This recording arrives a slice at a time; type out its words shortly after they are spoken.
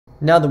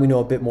Now that we know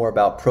a bit more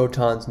about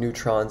protons,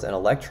 neutrons, and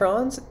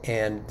electrons,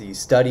 and the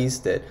studies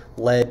that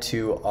led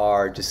to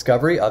our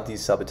discovery of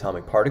these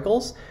subatomic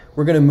particles,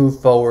 we're going to move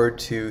forward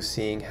to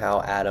seeing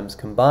how atoms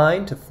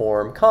combine to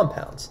form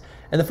compounds.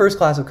 And the first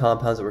class of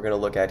compounds that we're going to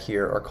look at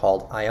here are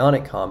called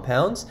ionic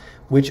compounds,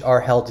 which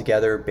are held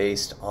together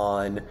based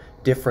on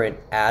different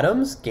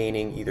atoms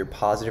gaining either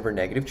positive or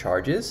negative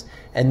charges,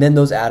 and then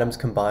those atoms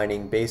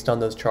combining based on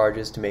those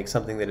charges to make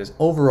something that is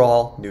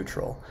overall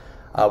neutral.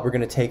 We're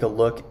going to take a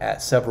look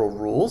at several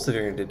rules that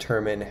are going to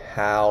determine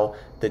how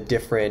the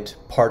different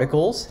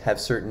particles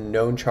have certain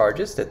known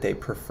charges that they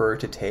prefer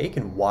to take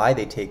and why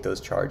they take those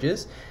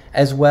charges,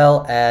 as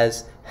well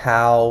as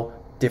how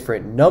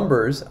different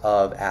numbers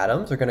of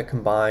atoms are going to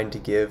combine to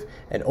give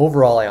an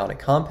overall ionic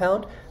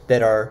compound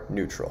that are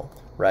neutral,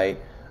 right?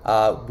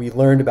 We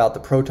learned about the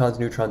protons,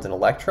 neutrons, and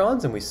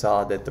electrons, and we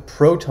saw that the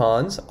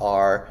protons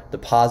are the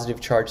positive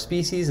charged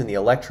species and the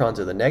electrons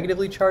are the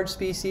negatively charged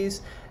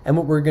species. And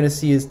what we're going to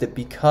see is that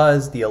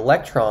because the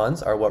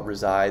electrons are what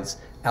resides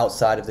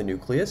outside of the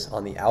nucleus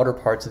on the outer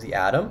parts of the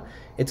atom,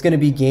 it's going to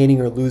be gaining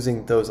or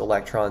losing those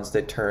electrons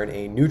that turn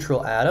a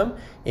neutral atom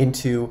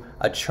into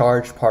a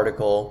charged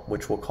particle,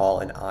 which we'll call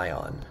an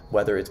ion,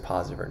 whether it's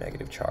positive or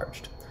negative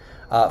charged.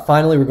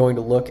 Finally, we're going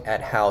to look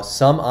at how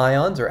some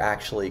ions are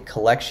actually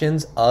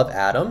collections of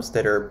atoms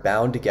that are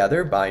bound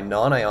together by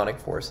non-ionic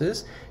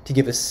forces to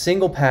give a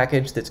single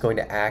package that's going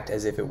to act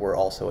as if it were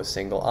also a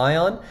single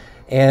ion.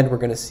 And we're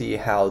going to see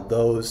how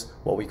those,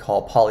 what we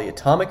call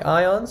polyatomic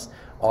ions,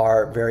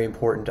 are very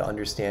important to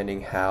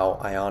understanding how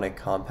ionic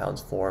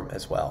compounds form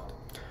as well.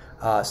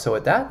 So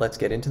with that, let's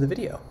get into the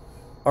video.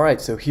 All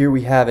right, so here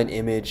we have an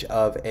image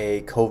of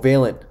a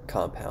covalent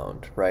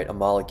compound, right? A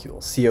molecule,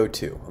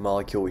 CO2, a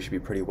molecule we should be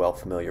pretty well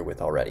familiar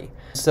with already.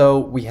 So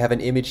we have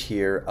an image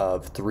here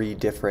of 3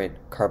 different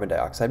carbon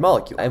dioxide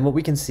molecules. And what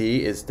we can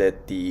see is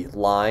that the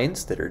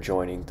lines that are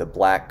joining the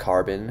black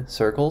carbon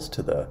circles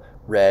to the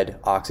red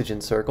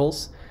oxygen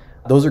circles,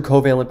 those are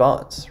covalent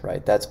bonds,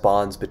 right? That's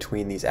bonds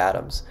between these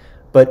atoms.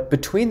 But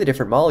between the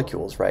different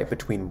molecules, right,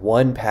 between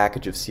one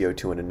package of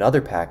CO2 and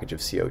another package of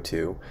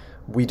CO2,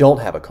 we don't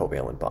have a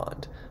covalent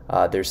bond.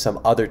 There's some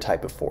other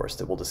type of force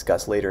that we'll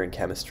discuss later in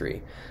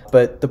chemistry.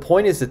 But the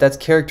point is that that's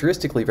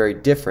characteristically very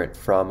different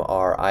from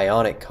our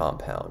ionic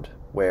compound,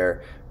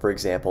 where, for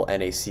example,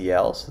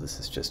 NaCl, so this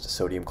is just a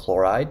sodium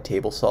chloride,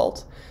 table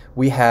salt,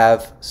 we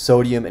have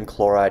sodium and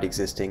chloride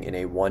existing in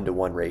a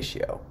 1-to-1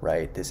 ratio,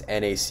 right? This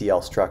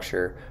NaCl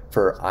structure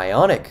for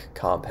ionic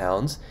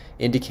compounds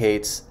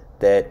indicates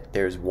that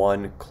there's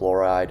 1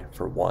 chloride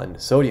for 1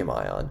 sodium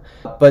ion.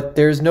 But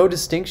there's no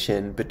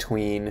distinction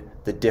between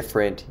the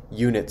different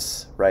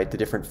units, right? The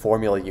different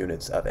formula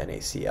units of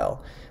NaCl.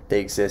 They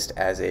exist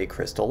as a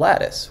crystal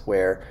lattice,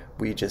 where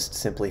we just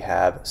simply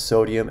have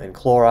sodium and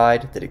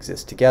chloride that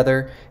exist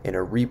together in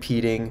a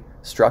repeating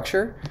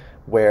structure,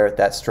 where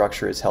that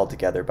structure is held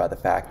together by the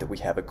fact that we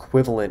have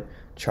equivalent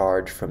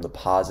charge from the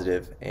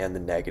positive and the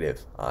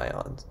negative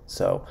ions.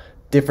 So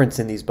difference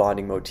in these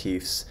bonding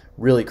motifs,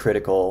 really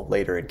critical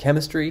later in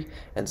chemistry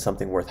and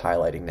something worth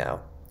highlighting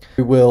now.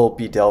 We will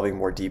be delving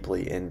more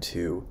deeply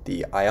into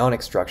the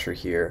ionic structure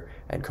here,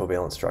 and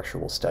covalent structure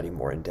we'll study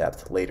more in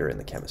depth later in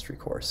the chemistry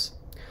course.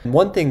 And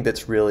one thing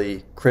that's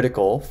really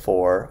critical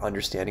for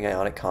understanding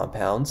ionic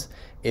compounds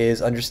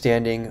is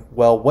understanding,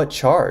 well, what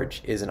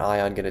charge is an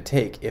ion going to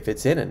take if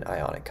it's in an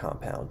ionic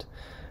compound?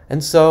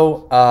 And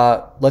so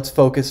let's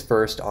focus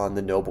first on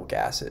the noble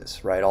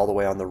gases, right, all the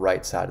way on the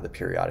right side of the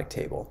periodic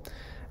table.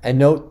 And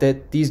note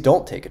that these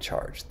don't take a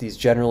charge. These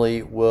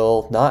generally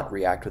will not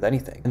react with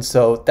anything. And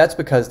so that's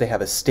because they have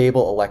a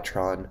stable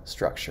electron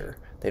structure.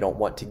 They don't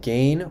want to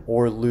gain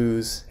or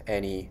lose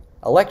any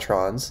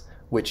electrons,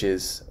 which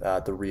is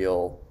the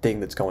real thing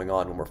that's going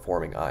on when we're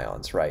forming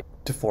ions, right?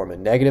 To form a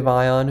negative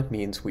ion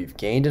means we've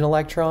gained an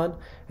electron,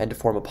 and to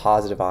form a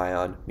positive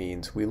ion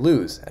means we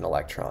lose an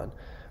electron.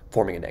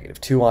 Forming a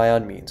negative 2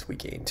 ion means we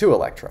gain 2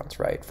 electrons,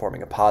 right?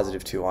 Forming a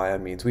positive 2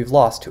 ion means we've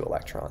lost 2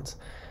 electrons.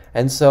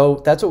 And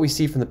so that's what we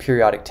see from the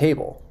periodic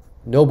table.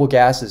 Noble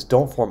gases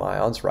don't form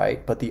ions,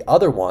 right? But the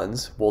other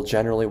ones will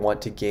generally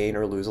want to gain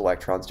or lose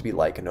electrons to be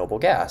like a noble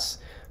gas.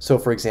 So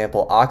for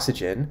example,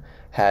 oxygen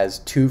has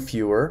 2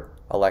 fewer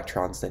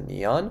electrons than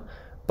neon,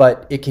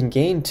 but it can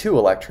gain 2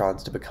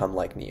 electrons to become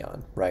like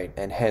neon, right?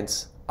 And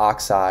hence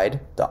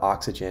oxide, the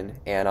oxygen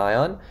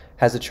anion,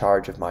 has a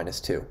charge of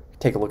 -2.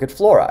 Take a look at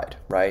fluoride,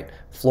 right?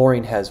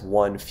 Fluorine has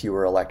 1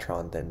 fewer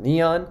electron than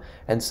neon,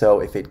 and so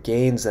if it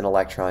gains an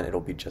electron, it'll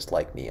be just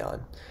like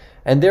neon.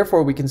 And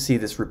therefore, we can see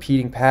this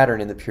repeating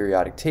pattern in the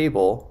periodic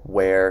table,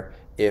 where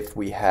if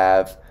we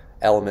have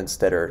elements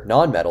that are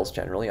nonmetals,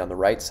 generally on the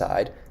right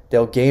side,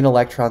 they'll gain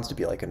electrons to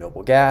be like a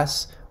noble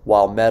gas,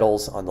 while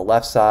metals on the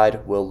left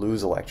side will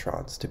lose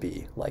electrons to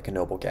be like a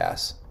noble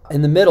gas.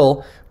 In the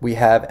middle, we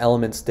have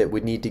elements that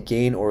would need to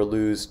gain or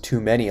lose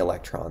too many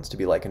electrons to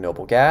be like a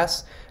noble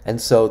gas, and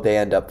so they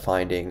end up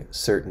finding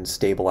certain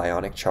stable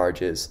ionic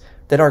charges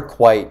that aren't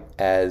quite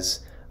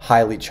as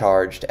highly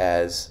charged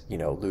as,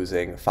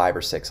 losing 5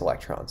 or 6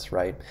 electrons,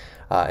 right?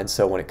 And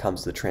so when it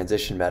comes to the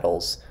transition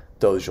metals,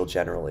 those you'll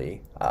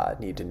generally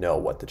need to know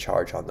what the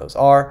charge on those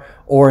are,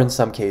 or in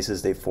some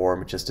cases they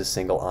form just a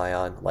single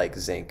ion like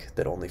zinc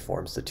that only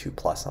forms the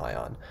 2+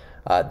 ion.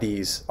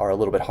 These are a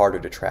little bit harder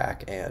to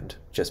track and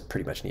just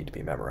pretty much need to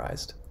be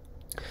memorized.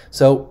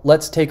 So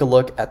let's take a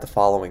look at the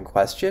following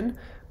question.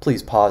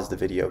 Please pause the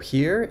video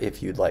here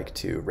if you'd like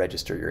to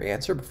register your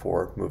answer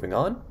before moving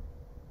on.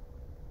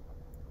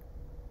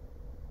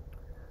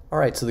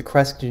 Alright, so the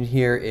question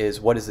here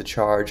is, what is the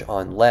charge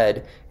on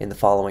lead in the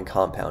following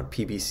compound,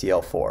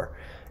 PbCl4?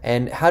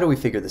 And how do we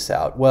figure this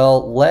out?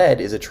 Well, lead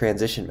is a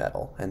transition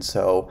metal, and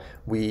so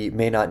we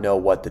may not know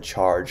what the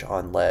charge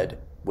on lead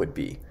would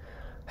be.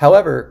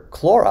 However,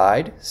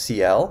 chloride,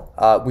 Cl,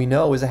 we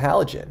know is a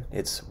halogen.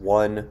 It's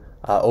one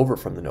over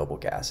from the noble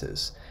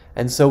gases.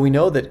 And so we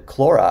know that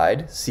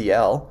chloride,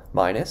 Cl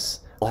minus,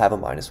 will have a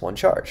 -1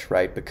 charge,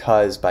 right?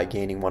 Because by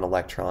gaining 1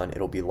 electron,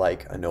 it'll be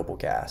like a noble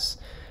gas.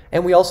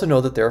 And we also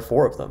know that there are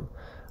 4 of them.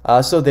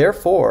 So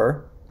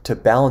therefore, to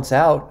balance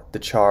out the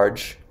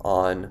charge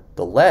on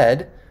the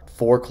lead,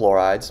 4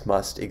 chlorides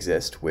must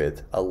exist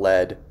with a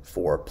lead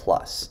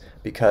 4+,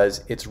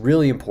 because it's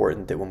really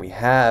important that when we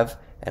have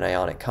an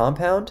ionic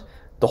compound,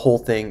 the whole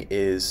thing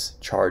is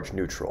charge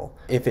neutral.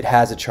 If it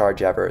has a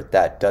charge ever,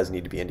 that does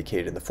need to be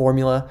indicated in the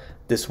formula.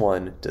 This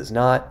one does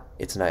not.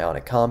 It's an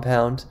ionic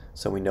compound,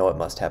 so we know it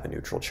must have a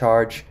neutral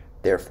charge.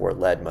 Therefore,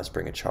 lead must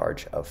bring a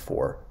charge of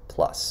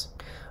 4+.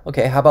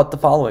 Okay, how about the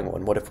following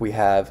one? What if we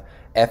have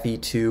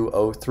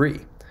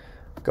Fe2O3?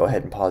 Go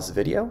ahead and pause the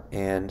video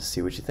and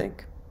see what you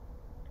think.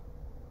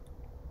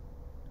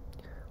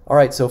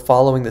 Alright, so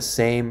following the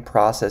same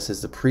process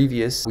as the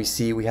previous, we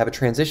see we have a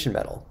transition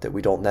metal that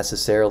we don't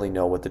necessarily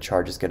know what the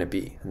charge is going to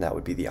be, and that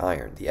would be the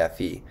iron, the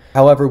Fe.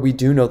 However, we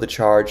do know the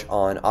charge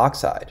on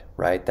oxide,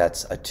 right?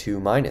 That's a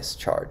 2-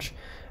 charge.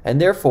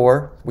 And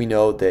therefore, we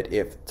know that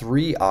if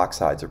 3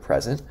 oxides are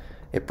present,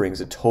 it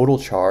brings a total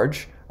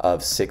charge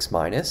of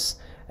 6-,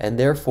 and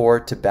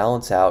therefore, to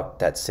balance out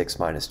that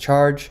 6-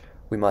 charge,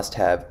 we must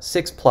have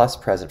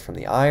 6+ present from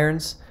the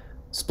irons,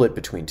 split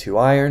between 2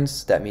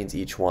 irons. That means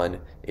each one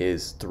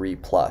is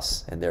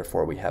 3+, and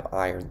therefore we have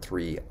iron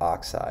 3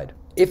 oxide.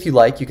 If you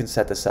like, you can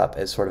set this up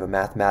as sort of a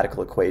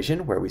mathematical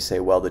equation where we say,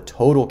 well, the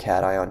total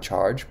cation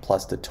charge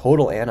plus the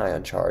total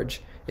anion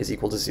charge is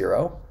equal to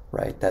 0,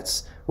 right?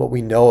 That's what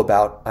we know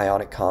about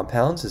ionic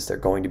compounds, is they're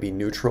going to be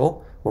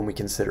neutral when we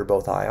consider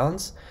both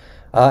ions.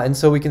 And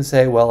so we can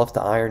say, well, if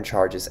the iron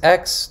charge is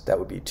x, that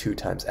would be 2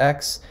 times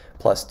x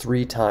plus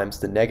 3 times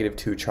the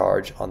 -2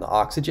 charge on the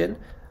oxygen.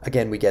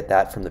 Again, we get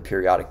that from the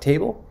periodic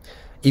table,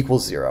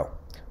 equals 0.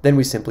 Then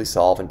we simply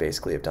solve and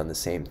basically have done the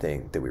same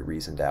thing that we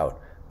reasoned out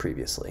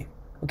previously.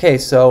 Okay,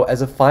 so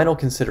as a final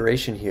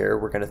consideration here,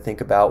 we're going to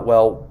think about,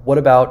 well, what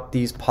about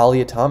these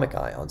polyatomic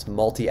ions,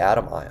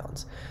 multi-atom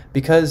ions?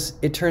 Because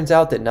it turns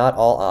out that not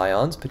all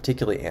ions,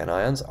 particularly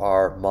anions,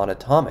 are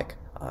monatomic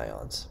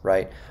ions,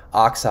 right?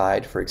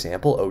 Oxide, for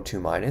example,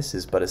 O2-,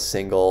 is but a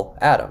single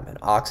atom, an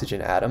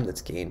oxygen atom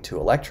that's gained 2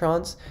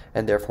 electrons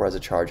and therefore has a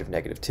charge of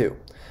 -2.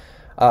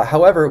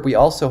 However, we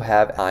also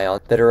have ions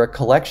that are a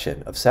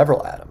collection of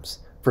several atoms.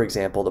 For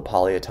example, the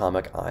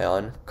polyatomic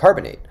ion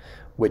carbonate,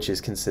 which is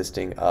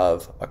consisting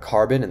of a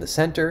carbon in the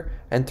center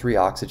and 3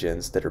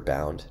 oxygens that are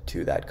bound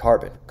to that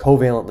carbon,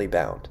 covalently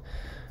bound.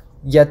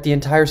 Yet the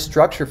entire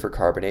structure for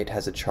carbonate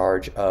has a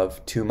charge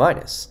of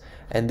 2-,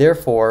 and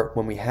therefore,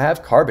 when we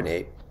have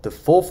carbonate, the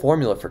full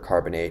formula for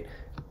carbonate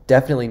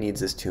definitely needs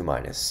this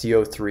 2-,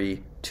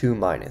 CO3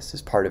 2-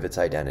 is part of its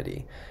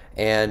identity.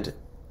 And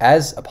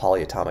as a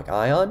polyatomic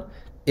ion,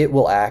 it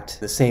will act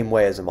the same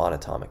way as a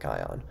monatomic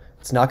ion.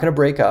 It's not going to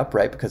break up,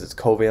 right, because it's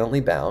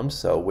covalently bound,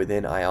 so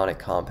within ionic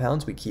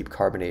compounds we keep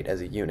carbonate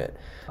as a unit.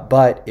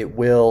 But it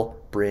will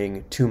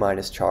bring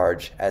 2-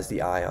 charge as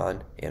the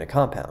ion in a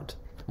compound.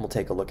 We'll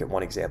take a look at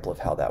one example of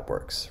how that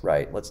works,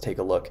 right? Let's take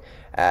a look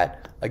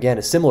at, again,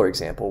 a similar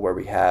example where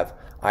we have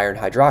iron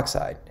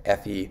hydroxide,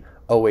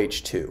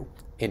 FeOH2,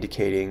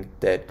 indicating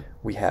that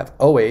we have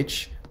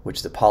OH, which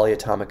is a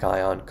polyatomic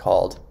ion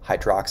called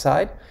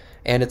hydroxide,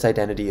 and its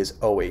identity is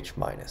OH-,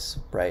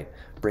 right?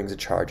 Brings a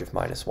charge of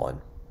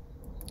 -1.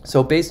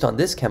 So based on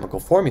this chemical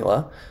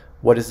formula,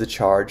 what is the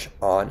charge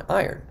on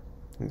iron?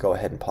 You can go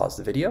ahead and pause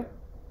the video.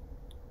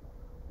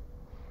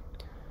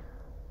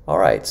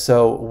 Alright,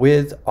 so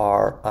with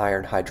our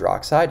iron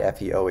hydroxide,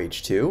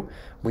 FeOH2,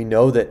 we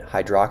know that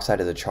hydroxide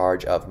has a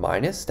charge of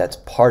 -, that's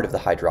part of the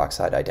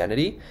hydroxide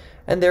identity,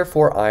 and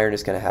therefore iron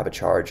is going to have a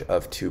charge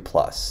of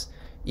 2+.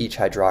 Each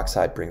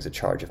hydroxide brings a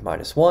charge of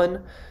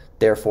 -1,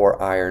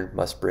 therefore iron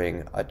must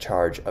bring a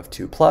charge of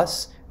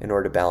 2+ in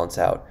order to balance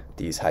out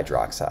these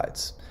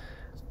hydroxides.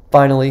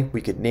 Finally,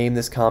 we could name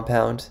this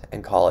compound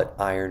and call it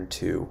iron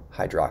 2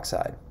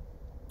 hydroxide.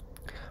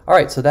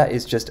 Alright, so that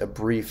is just a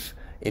brief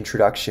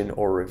introduction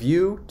or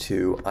review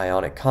to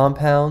ionic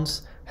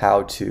compounds,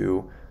 how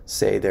to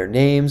say their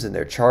names and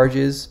their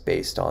charges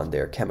based on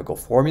their chemical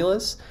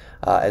formulas,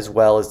 as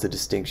well as the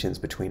distinctions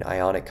between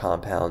ionic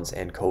compounds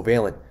and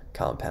covalent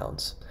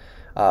compounds.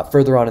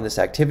 Further on in this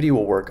activity,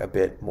 we'll work a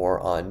bit more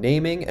on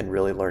naming and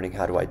really learning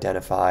how to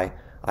identify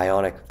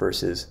ionic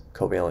versus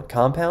covalent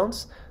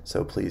compounds.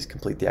 So please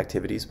complete the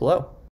activities below.